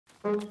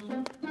If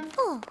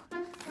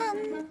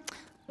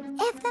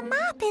the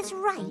map is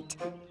right,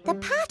 the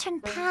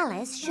Pattern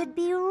Palace should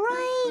be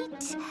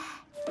right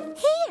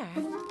here.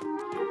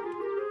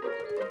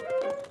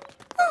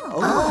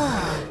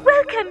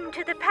 Welcome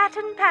to the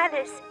Pattern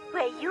Palace,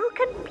 where you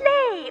can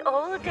play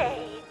all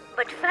day.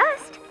 But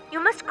first,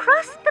 you must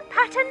cross the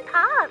pattern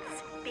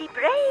paths. Be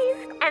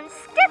brave and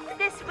step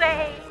this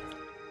way.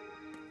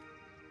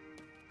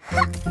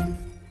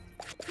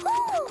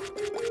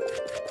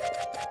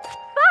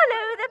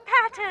 Follow the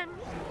pattern.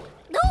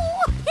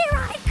 Oh, here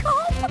I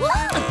come!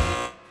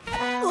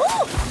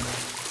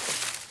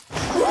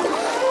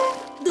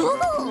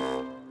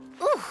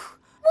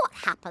 What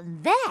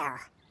happened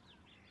there?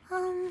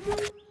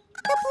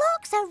 The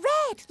blocks are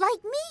red,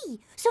 like me,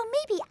 so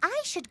maybe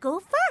I should go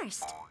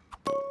first.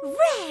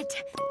 Red,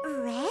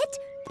 red,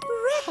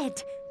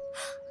 red.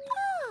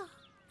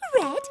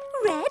 Red,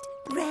 red,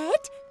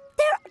 red.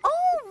 They're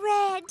all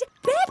red.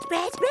 Red,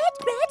 red, red,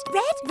 red,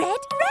 red,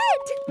 red,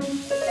 red.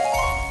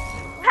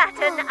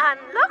 Pattern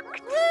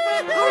unlocked.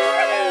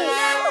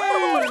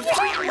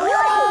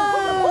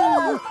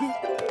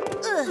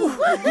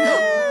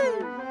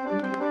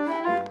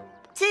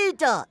 2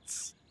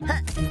 dots.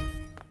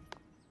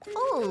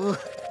 Oh.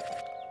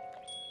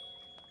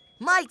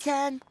 My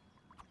turn.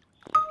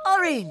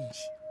 Orange.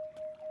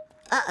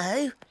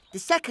 Uh-oh, the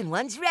second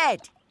one's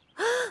red.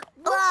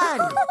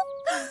 1.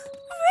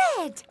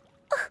 Red.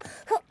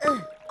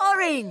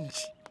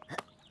 Orange.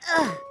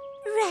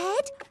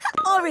 Red.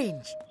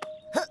 Orange.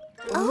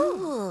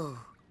 Oh.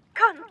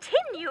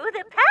 Continue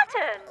the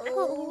pattern.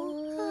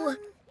 Oh.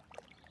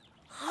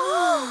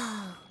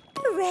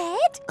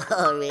 Red.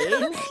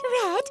 Orange.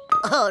 Red.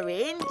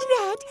 Orange.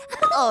 Red.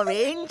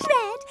 Orange.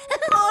 Red.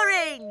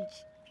 Orange.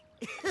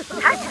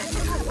 Pattern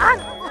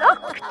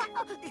unlocked.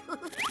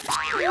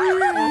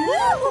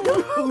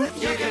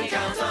 You can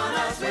count on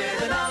us with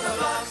the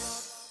Numberblocks.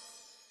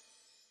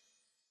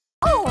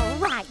 All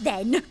right,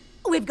 then.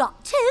 We've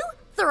got 2,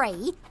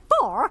 3,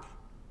 4,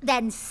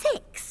 then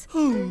 6.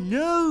 Oh,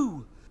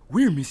 no.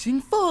 We're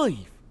missing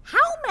 5.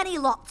 How many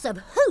lots of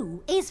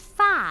who is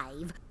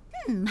 5?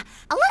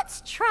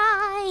 Let's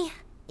try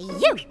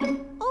you.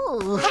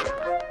 Oh.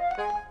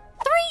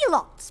 3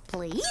 lots,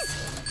 please.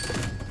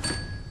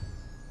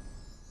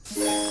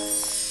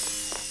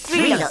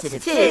 3 lots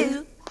of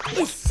 2.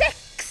 Is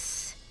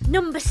 6.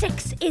 Number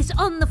 6 is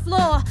on the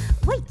floor.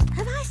 Wait,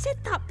 have I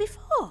said that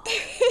before?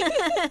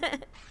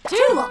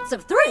 2 lots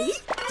of 3.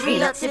 3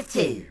 lots of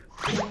 2.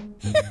 I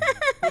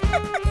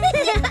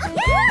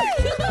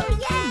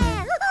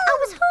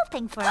was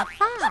hoping for a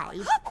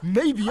 5.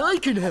 Maybe I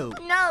can help.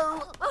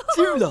 No.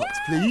 2 lots,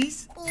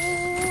 please.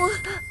 Oh.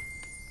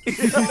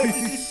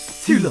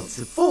 2 lots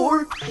of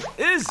 4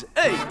 is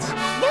 8.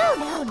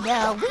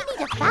 No. We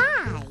need a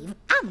 5.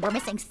 And we're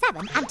missing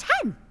 7 and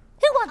 10.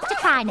 Who wants to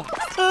try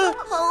next?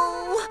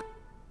 Oh.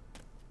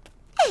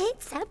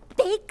 It's a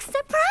big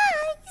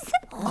surprise.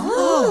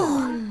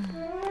 Oh.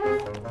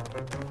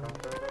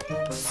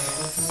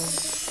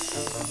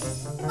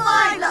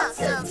 5 lots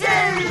of 2.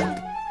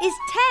 Is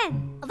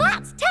 10.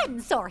 That's 10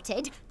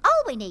 sorted.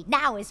 All we need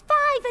now is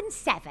 5 and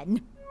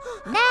 7.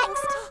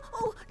 Next.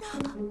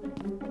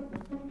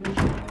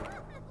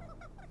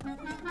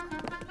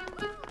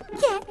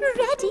 Get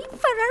ready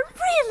for a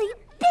really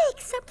big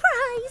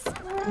surprise.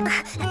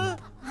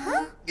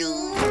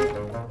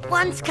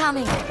 One's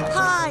coming.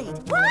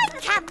 Hide. Why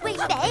can't we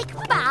make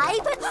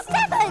 5 and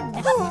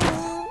 7?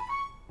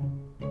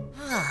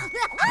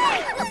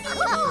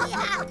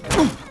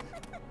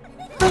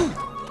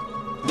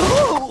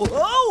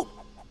 Oh!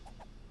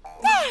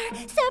 There!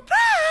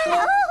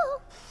 Surprise!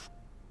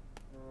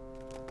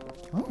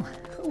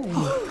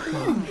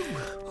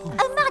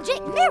 A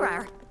magic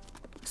mirror!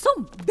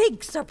 Some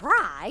big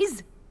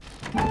surprise!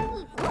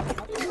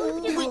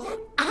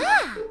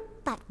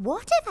 But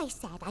what if I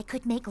said I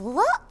could make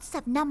lots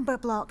of number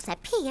blocks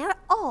appear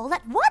all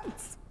at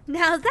once?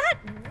 Now that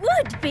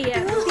would be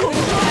a...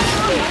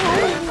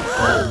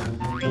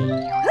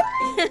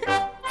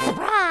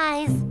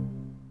 Surprise!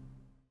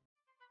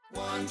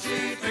 1,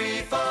 2,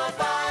 3, 4,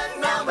 5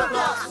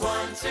 Numberblocks.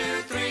 1,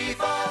 2, 3,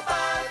 4,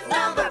 5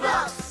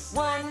 Numberblocks.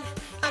 1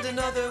 and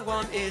another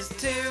 1 is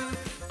 2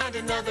 and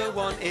another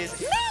 1 is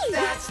me.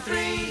 That's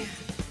 3.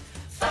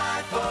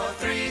 5, 4,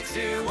 3,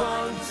 2,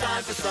 1.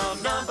 Time for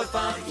some number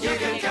fun. You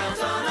can count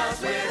on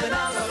us with a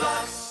number.